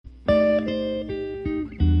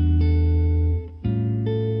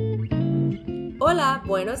Hola,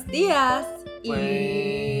 buenos días.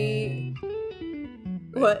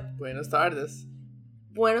 What? Buenos tardes.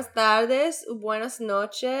 Buenos tardes, buenas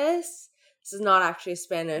noches. This is not actually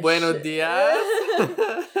Spanish. Buenos dias.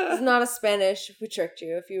 This is not a Spanish. We tricked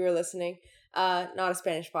you if you were listening. Not a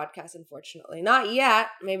Spanish podcast, unfortunately. Not yet.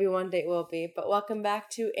 Maybe one day it will be. But welcome back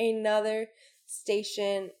to another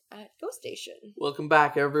station at Go Station. Welcome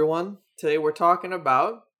back, everyone. Today we're talking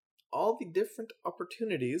about all the different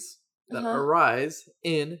opportunities that arise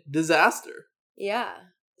in disaster. Yeah.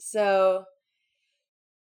 So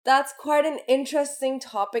that's quite an interesting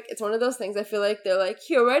topic. It's one of those things I feel like they're like,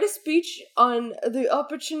 here, write a speech on the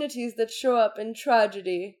opportunities that show up in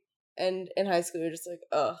tragedy. And in high school, you're just like,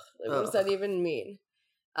 ugh, like, what does that even mean?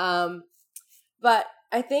 But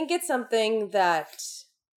I think it's something that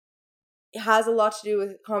has a lot to do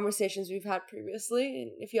with conversations we've had previously.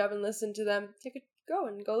 And if you haven't listened to them,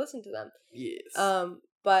 go listen to them. Yes.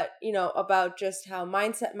 But, you know, about just how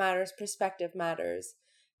mindset matters, perspective matters,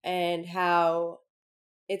 and how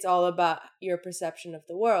it's all about your perception of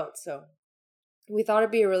the world. So we thought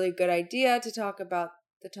it'd be a really good idea to talk about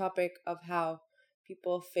the topic of how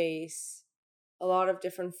people face a lot of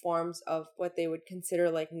different forms of what they would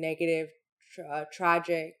consider like negative,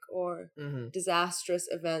 tragic, or disastrous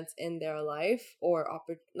events in their life, or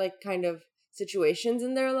kind of situations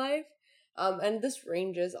in their life. And this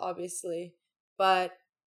ranges, obviously, but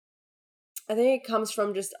I think it comes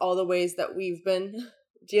from just all the ways that we've been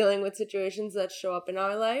dealing with situations that show up in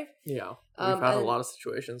our life. Yeah, we've had a lot of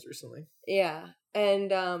situations recently. Yeah, and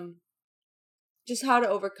just how to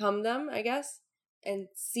overcome them, I guess, and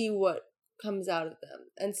see what comes out of them.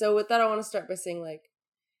 And so with that, I want to start by saying, like,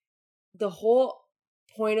 the whole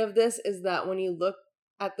point of this is that when you look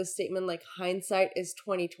at the statement, like, hindsight is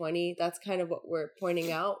 20/20, that's kind of what we're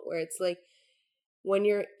pointing out, where it's like, when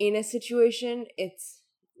you're in a situation, it's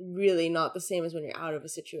really not the same as when you're out of a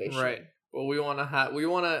situation. Right. Well, we want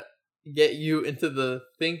to get you into the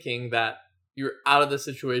thinking that you're out of the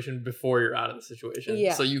situation before you're out of the situation.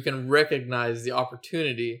 Yeah. So you can recognize the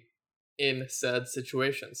opportunity in said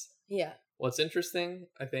situations. Yeah. What's interesting,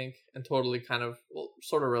 I think, and totally kind of,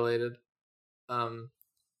 sort of related, I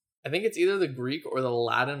think it's either the Greek or the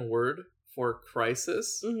Latin word for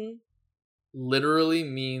crisis literally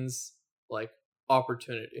means, like,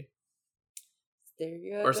 opportunity. There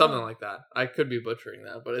you go. Or something like that. I could be butchering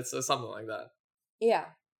that, but it's something like that. Yeah.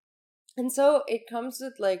 And so it comes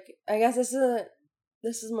with, like, I guess this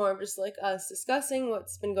is more of just like us discussing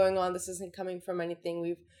what's been going on. This isn't coming from anything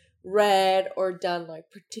we've read or done,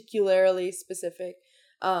 like, particularly specific.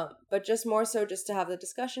 But just more so just to have the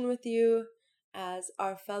discussion with you as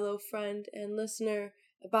our fellow friend and listener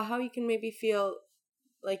about how you can maybe feel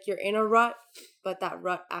like you're in a rut, but that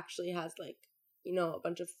rut actually has, like, you know, a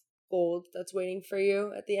bunch of gold that's waiting for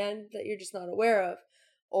you at the end that you're just not aware of.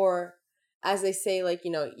 Or as they say, like,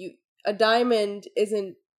 you know, a diamond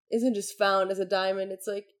isn't just found as a diamond. It's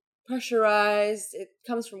like pressurized. It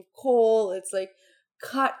comes from coal. It's like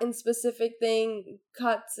cut in specific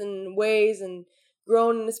cuts and ways and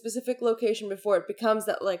grown in a specific location before it becomes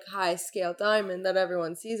that, like, high scale diamond that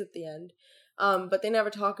everyone sees at the end. But they never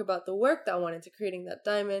talk about the work that went into creating that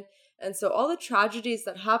diamond. And so all the tragedies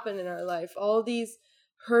that happen in our life, all these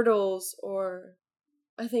hurdles or,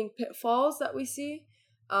 I think, pitfalls that we see,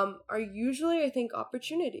 are usually, I think,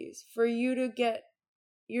 opportunities for you to get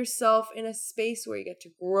yourself in a space where you get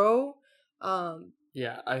to grow.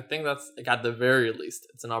 Yeah, I think that's, like, at the very least,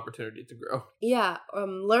 it's an opportunity to grow. Yeah,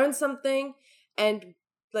 learn something. And,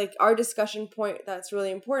 like, our discussion point that's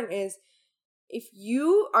really important is, if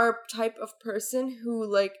you are a type of person who,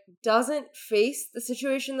 like, doesn't face the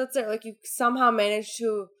situation that's there, like, you somehow manage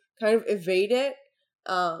to kind of evade it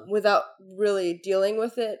without really dealing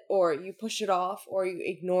with it, or you push it off, or you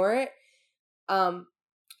ignore it,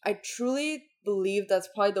 I truly believe that's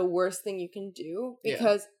probably the worst thing you can do,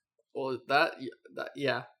 because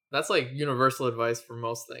that's like universal advice for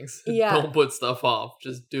most things. Yeah. Don't put stuff off,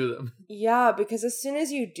 just do them. Yeah, because as soon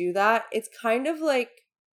as you do that, it's kind of like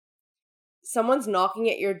someone's knocking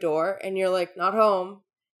at your door and you're like, not home,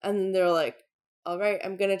 and then they're like, all right,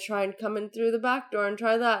 I'm gonna try and come in through the back door and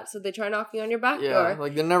try that. So they try knocking on your back door. Yeah,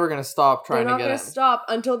 like, they're never gonna stop trying to get in. They're not gonna stop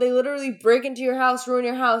until they literally break into your house, ruin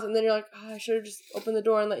your house, and then you're like, I should have just opened the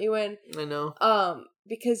door and let you in. I know.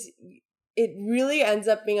 Because it really ends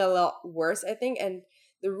up being a lot worse, I think. And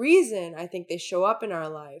the reason I think they show up in our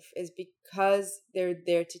life is because they're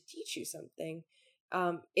there to teach you something.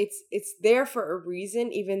 It's there for a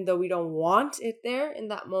reason, even though we don't want it there in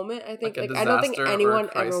that moment. I think, like I don't think anyone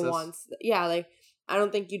ever wants. Yeah, like, I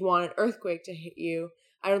don't think you'd want an earthquake to hit you.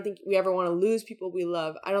 I don't think we ever want to lose people we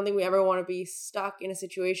love. I don't think we ever want to be stuck in a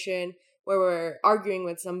situation where we're arguing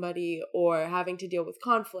with somebody or having to deal with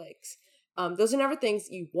conflicts. Those are never things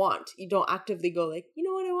you want. You don't actively go like, you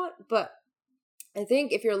know what I want? But I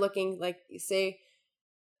think if you're looking, like, say,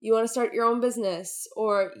 you want to start your own business,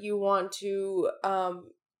 or you want to,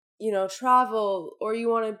 travel, or you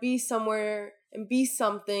want to be somewhere and be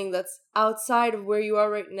something that's outside of where you are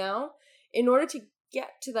right now, in order to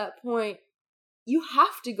get to that point, you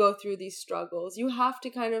have to go through these struggles. You have to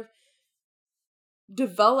kind of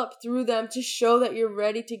develop through them to show that you're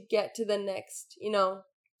ready to get to the next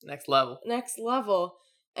level.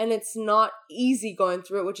 And it's not easy going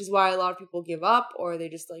through it, which is why a lot of people give up, or they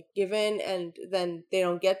just like give in, and then they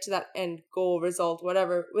don't get to that end goal, result,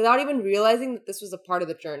 whatever, without even realizing that this was a part of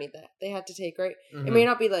the journey that they had to take, right? Mm-hmm. It may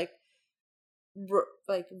not be like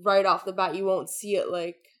right off the bat, you won't see it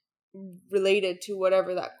like related to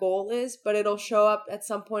whatever that goal is, but it'll show up at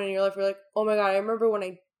some point in your life where you're like, oh my God, I remember when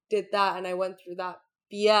I did that and I went through that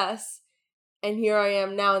BS, and here I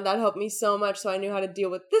am now, and that helped me so much, so I knew how to deal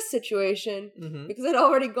with this situation, mm-hmm. because I'd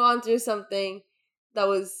already gone through something that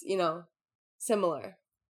was, similar.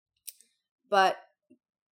 But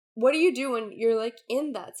what do you do when you're like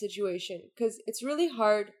in that situation? Because it's really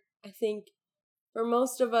hard, I think, for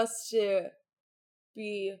most of us to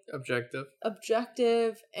be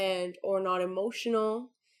objective and or not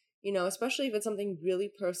emotional, especially if it's something really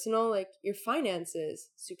personal, like your finances,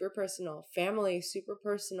 super personal, family, super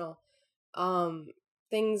personal,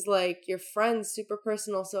 things like your friends, super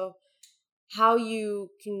personal. So how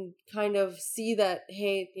you can kind of see that,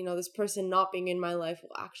 hey, this person not being in my life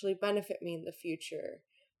will actually benefit me in the future,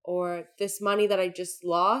 or this money that I just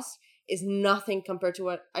lost is nothing compared to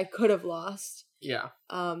what I could have lost. Yeah.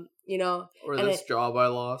 Or this job I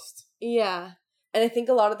lost. Yeah. And I think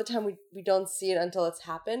a lot of the time we don't see it until it's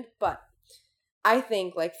happened. But I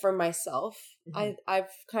think, like, for myself, mm-hmm. I've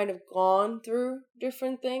kind of gone through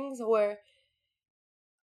different things where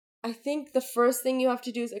I think the first thing you have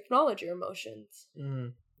to do is acknowledge your emotions. Mm-hmm.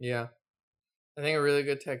 Yeah. I think a really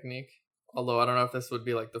good technique, although I don't know if this would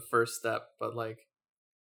be like the first step, but like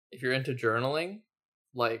if you're into journaling,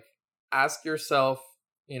 like ask yourself,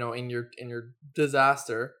 in your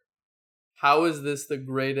disaster, how is this the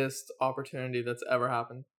greatest opportunity that's ever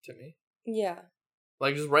happened to me? Yeah.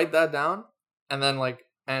 Like, just write that down and then, like,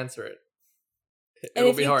 answer it. And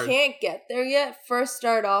if you can't get there yet, first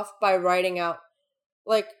start off by writing out.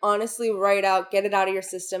 Like, honestly, get it out of your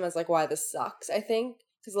system as, like, why this sucks, I think.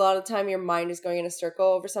 Because a lot of the time your mind is going in a circle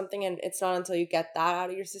over something, and it's not until you get that out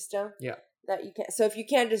of your system that you can't. So if you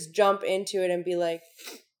can't just jump into it and be like,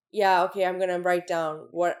 yeah, okay, I'm going to write down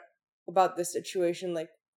what about this situation, like,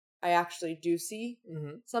 I actually do see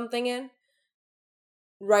mm-hmm. something in.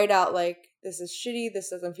 Write out, like, this is shitty, this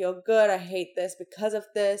doesn't feel good, I hate this because of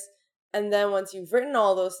this. And then once you've written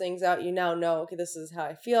all those things out, you now know, okay, this is how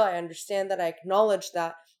I feel, I understand that, I acknowledge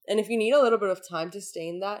that. And if you need a little bit of time to stay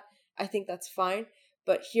in that, I think that's fine.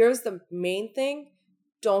 But here's the main thing.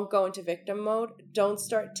 Don't go into victim mode. Don't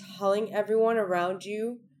start telling everyone around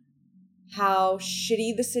you how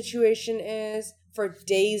shitty the situation is for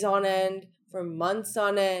days on end, for months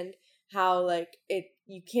on end, how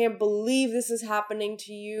you can't believe this is happening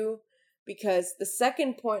to you. Because the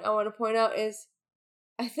second point I want to point out is,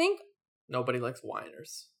 I think nobody likes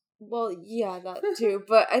whiners. Well, yeah, that too.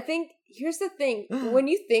 But I think here's the thing. When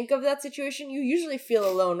you think of that situation, you usually feel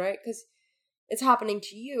alone, right? Because it's happening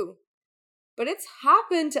to you. But it's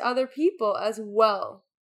happened to other people as well.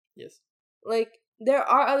 Yes. Like, there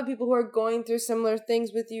are other people who are going through similar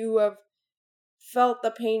things with you, who have felt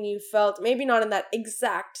the pain you felt, maybe not in that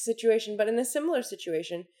exact situation, but in a similar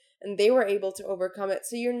situation, and they were able to overcome it.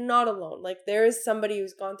 So you're not alone. Like, there is somebody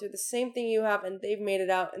who's gone through the same thing you have, and they've made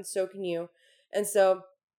it out, and so can you. And so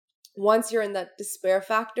once you're in that despair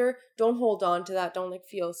factor, don't hold on to that. Don't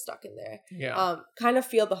feel stuck in there. Yeah. Kind of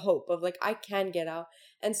feel the hope of I can get out,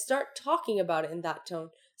 and start talking about it in that tone.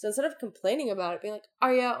 So instead of complaining about it, being like,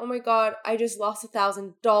 Arya, oh my God, I just lost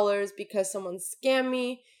 $1,000 because someone scammed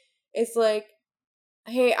me. It's like,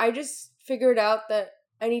 hey, I just figured out that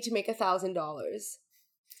I need to make $1,000.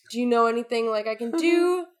 Do you know anything I can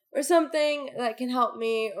do or something that can help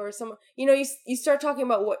me, or some, you start talking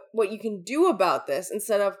about what you can do about this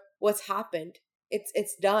instead of what's happened.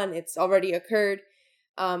 It's done. It's already occurred.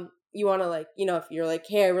 You want to if you're like,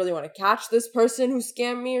 hey, I really want to catch this person who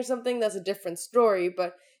scammed me or something, that's a different story.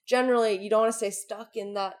 But generally, you don't want to stay stuck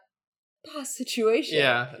in that past situation.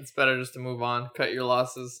 Yeah, it's better just to move on, cut your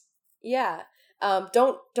losses. Yeah.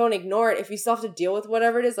 Don't ignore it. If you still have to deal with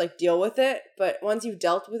whatever it is, deal with it. But once you've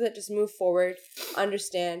dealt with it, just move forward,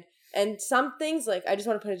 understand. And some things, I just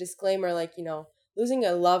want to put a disclaimer, losing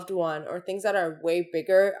a loved one or things that are way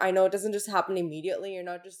bigger. I know it doesn't just happen immediately. You're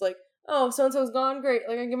not just like, oh, so-and-so's gone, great.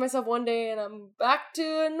 Like, I give myself one day and I'm back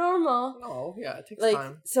to normal. Oh, yeah, it takes like,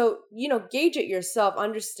 time. So, gauge it yourself,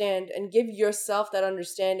 understand, and give yourself that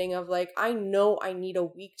understanding of, like, I know I need a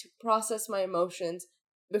week to process my emotions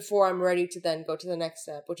before I'm ready to then go to the next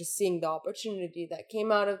step, which is seeing the opportunity that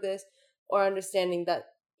came out of this, or understanding that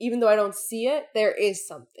even though I don't see it, there is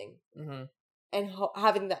something. Mm-hmm. And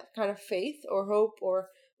having that kind of faith or hope or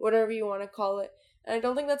whatever you want to call it. And I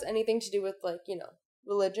don't think that's anything to do with, like,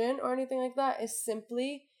 religion or anything like that. It's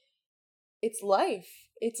simply, it's life.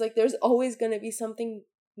 It's like there's always going to be something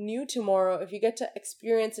new tomorrow. If you get to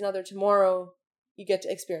experience another tomorrow, you get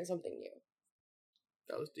to experience something new.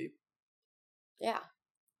 That was deep. Yeah.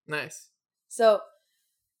 Nice. So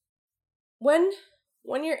when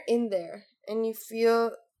you're in there and you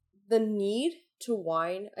feel the need to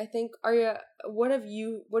whine, I think, Arya, what have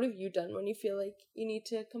you done when you feel like you need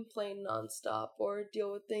to complain nonstop or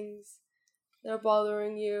deal with things that are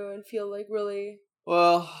bothering you and feel like really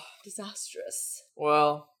disastrous?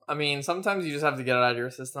 Well, I mean, sometimes you just have to get it out of your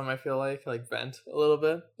system, I feel like vent a little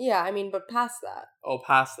bit. Yeah, I mean, but past that. Oh,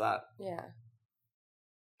 past that. Yeah.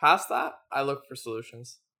 Past that, I look for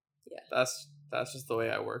solutions. Yeah. That's just the way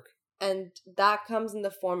I work. And that comes in the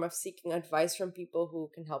form of seeking advice from people who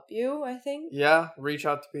can help you, I think. Yeah, reach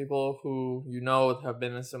out to people who have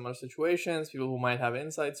been in similar situations, people who might have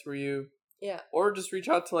insights for you. Yeah. Or just reach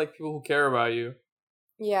out to people who care about you.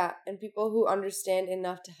 Yeah, and people who understand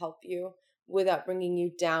enough to help you without bringing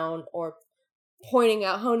you down or pointing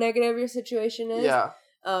out how negative your situation is. Yeah.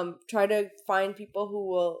 Try to find people who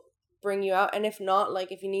will bring you out. And if not,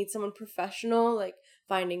 if you need someone professional,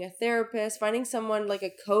 finding a therapist, finding someone like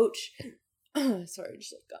a coach. Sorry,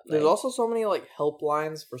 just got my... There's also so many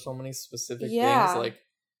helplines for so many specific things.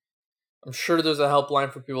 I'm sure there's a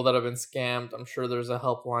helpline for people that have been scammed. I'm sure there's a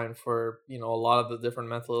helpline for a lot of the different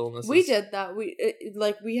mental illnesses. We did that.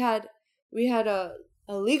 We had a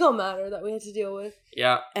legal matter that we had to deal with.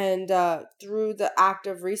 Yeah. And through the act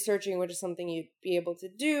of researching, which is something you'd be able to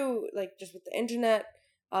do, just with the internet,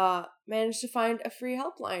 managed to find a free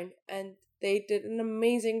helpline, and they did an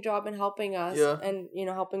amazing job in helping us and,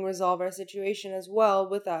 helping resolve our situation as well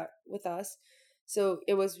with us. So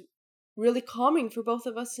it was really calming for both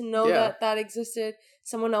of us to know that existed.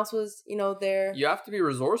 Someone else was, there. You have to be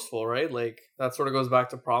resourceful, right? That sort of goes back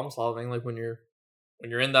to problem solving. When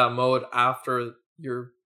you're in that mode after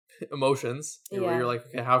your emotions, where you're like,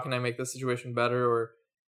 okay, how can I make this situation better? Or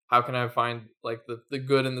how can I find the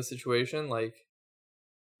good in the situation?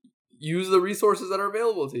 Use the resources that are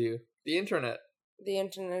available to you. The internet. The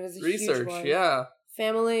internet is a research, huge one. Yeah.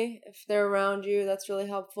 Family, if they're around you, that's really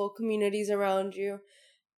helpful. Communities around you.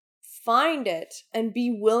 Find it and be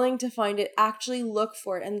willing to find it. Actually look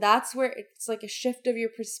for it. And that's where it's a shift of your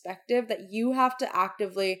perspective that you have to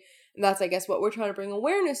actively, and that's, I guess, what we're trying to bring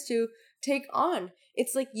awareness to, take on.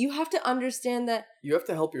 It's you have to understand that you have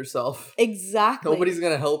to help yourself. Exactly. Nobody's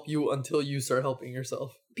going to help you until you start helping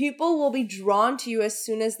yourself. People will be drawn to you as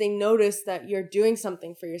soon as they notice that you're doing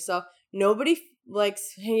something for yourself. Nobody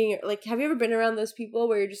likes hanging... have you ever been around those people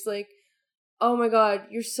where you're just oh my god,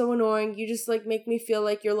 you're so annoying. You just make me feel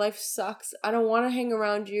like your life sucks. I don't want to hang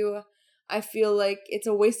around you. I feel like it's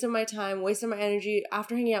a waste of my time, waste of my energy.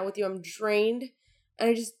 After hanging out with you, I'm drained.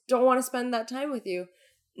 And I just don't want to spend that time with you.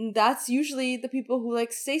 And that's usually the people who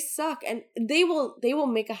say suck. And they will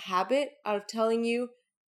make a habit out of telling you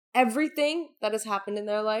everything that has happened in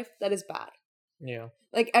their life that is bad. Yeah.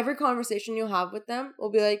 Every conversation you'll have with them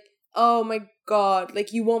will be oh my god,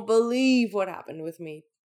 you won't believe what happened with me.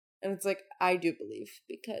 And it's I do believe,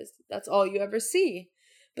 because that's all you ever see.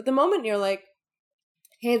 But the moment you're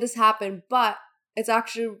hey, this happened, but it's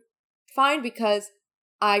actually fine because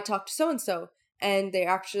I talked to so-and-so and they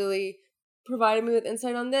actually provided me with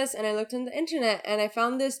insight on this, and I looked on the internet and I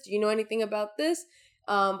found this. Do you know anything about this?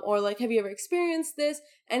 Or have you ever experienced this?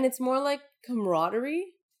 And it's more camaraderie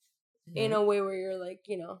in a way where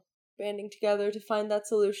you're banding together to find that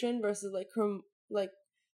solution versus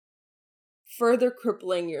further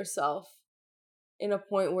crippling yourself in a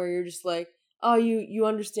point where you're just oh, you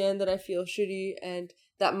understand that I feel shitty and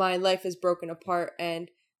that my life is broken apart and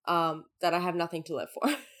that I have nothing to live for.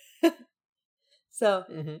 So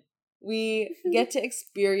we get to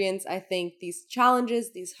experience, I think, these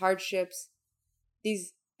challenges, these hardships,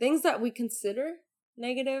 these things that we consider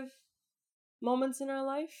negative moments in our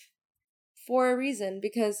life for a reason,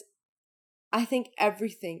 because I think every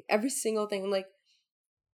single thing,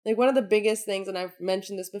 one of the biggest things, and I've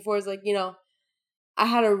mentioned this before, is I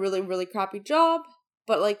had a really, really crappy job,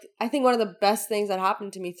 but I think one of the best things that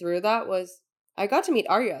happened to me through that was I got to meet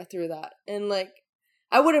Arya through that. And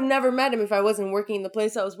I would have never met him if I wasn't working in the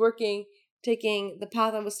place I was working, taking the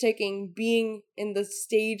path I was taking, being in the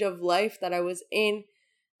stage of life that I was in.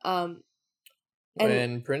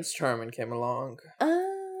 When Prince Charming came along.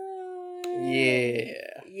 Yeah.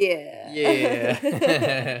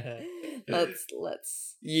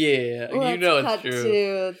 Let's Yeah, you know it's true.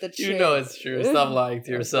 To the you know it's true. Stop lying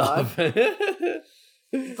to yourself.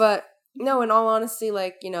 But no, in all honesty,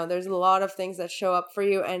 like, you know, there's a lot of things that show up for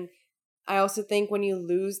you. And I also think when you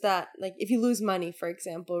lose that, like if you lose money, for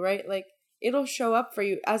example, right? Like it'll show up for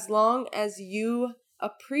you as long as you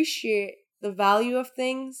appreciate the value of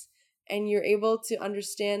things and you're able to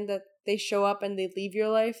understand that they show up and they leave your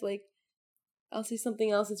life. Like, I'll say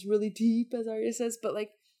something else that's really deep, as Arya says, but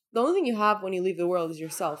like the only thing you have when you leave the world is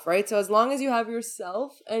yourself, right? So as long as you have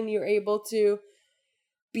yourself and you're able to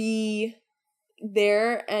be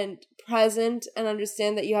there and present and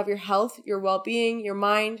understand that you have your health, your well-being, your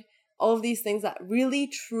mind, all of these things that really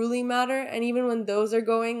truly matter, and even when those are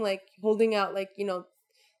going, like holding out, like, you know,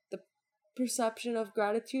 the perception of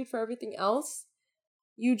gratitude for everything else,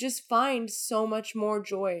 you just find so much more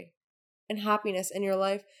joy and happiness in your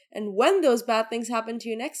life. And when those bad things happen to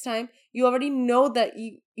you next time, you already know that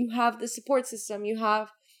you have the support system, you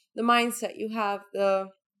have the mindset, you have the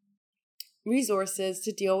resources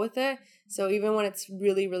to deal with it. So even when it's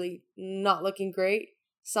really, really not looking great,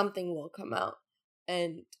 something will come out.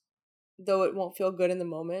 And though it won't feel good in the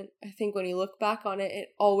moment, I think when you look back on it, it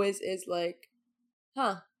always is like,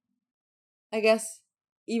 I guess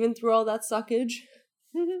even through all that suckage,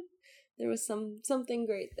 there was something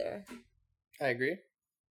great there. I agree.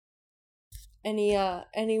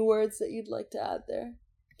 Any words that you'd like to add there,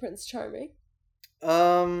 Prince Charming?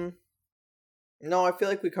 No, I feel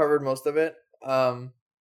like we covered most of it.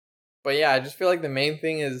 But yeah, I just feel like the main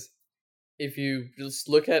thing is if you just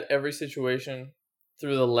look at every situation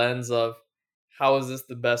through the lens of how is this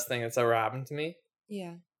the best thing that's ever happened to me?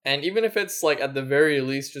 Yeah. And even if it's like at the very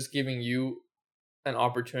least just giving you an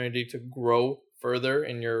opportunity to grow further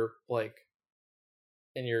in your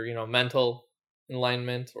you know, mental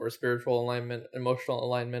alignment or spiritual alignment, emotional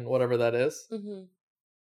alignment, whatever that is. Mm-hmm.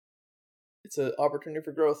 It's an opportunity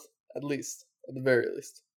for growth, at the very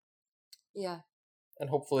least. Yeah. And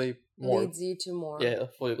hopefully more. Leads you to more. Yeah,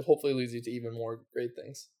 hopefully leads you to even more great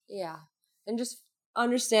things. Yeah. And just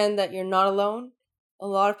understand that you're not alone. A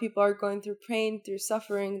lot of people are going through pain, through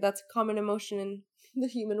suffering. That's a common emotion in the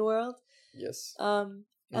human world. Yes.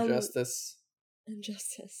 Injustice.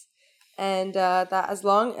 And that as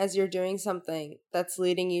long as you're doing something that's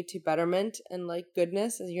leading you to betterment and like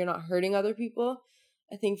goodness, and you're not hurting other people,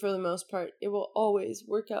 I think for the most part, it will always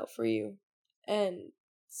work out for you. And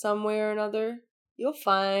some way or another, you'll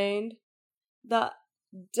find that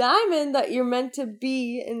diamond that you're meant to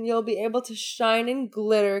be, and you'll be able to shine and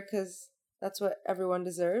glitter, because that's what everyone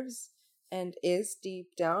deserves and is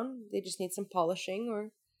deep down. They just need some polishing,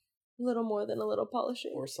 or a little more than a little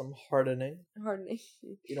polishing. Or some hardening.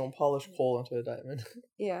 You don't polish coal into a diamond.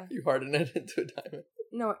 Yeah. You harden it into a diamond.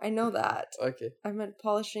 No, I know that. Okay. I meant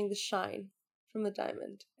polishing the shine from the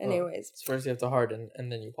diamond. Anyways. So first you have to harden,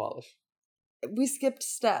 and then you polish. We skipped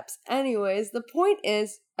steps. Anyways, the point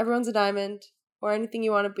is, everyone's a diamond, or anything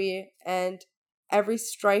you want to be, and every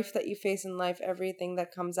strife that you face in life, everything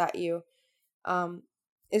that comes at you,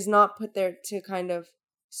 is not put there to kind of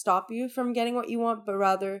stop you from getting what you want, but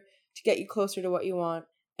rather to get you closer to what you want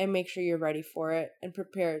and make sure you're ready for it and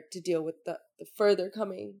prepared to deal with the further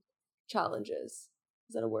coming challenges.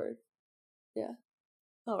 Is that a word? Yeah.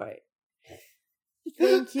 All right.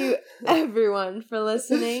 Thank you, everyone, for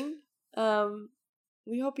listening.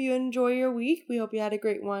 We hope you enjoy your week. We hope you had a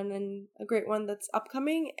great one, and a great one that's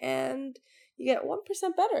upcoming, and you get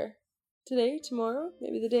 1% better today, tomorrow,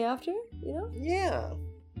 maybe the day after, you know? Yeah.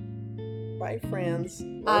 Bye, friends.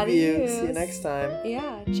 Love you. See you next time.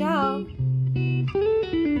 Yeah. Ciao.